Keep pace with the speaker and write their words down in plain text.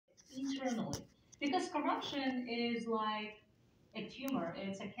internally. Because corruption is like a tumor,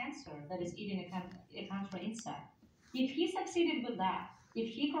 it's a cancer that is eating a country inside. If he succeeded with that, if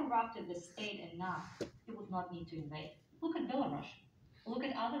he corrupted the state enough, he would not need to invade. Look at Belarus. Look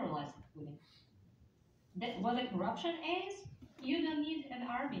at other allies, including. What the corruption is, you don't need an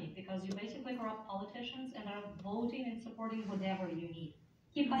army because you basically corrupt politicians and are voting and supporting whatever you need.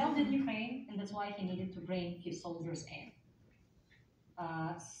 He failed in Ukraine, and that's why he needed to bring his soldiers in.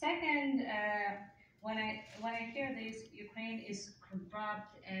 Second, when I hear this, Ukraine is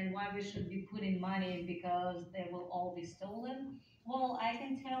corrupt and why we should be putting money in because they will all be stolen. Well, I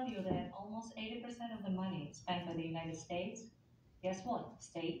can tell you that almost 80% of the money spent by the United States, guess what?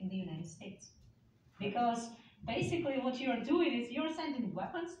 Stay in the United States. Because basically what you're doing is you're sending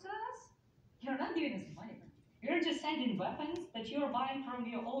weapons to us. You're not giving us money. You're just sending weapons that you're buying from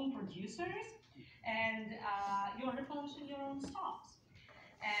your own producers, and you're replenishing your own stocks.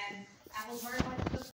 And I was very much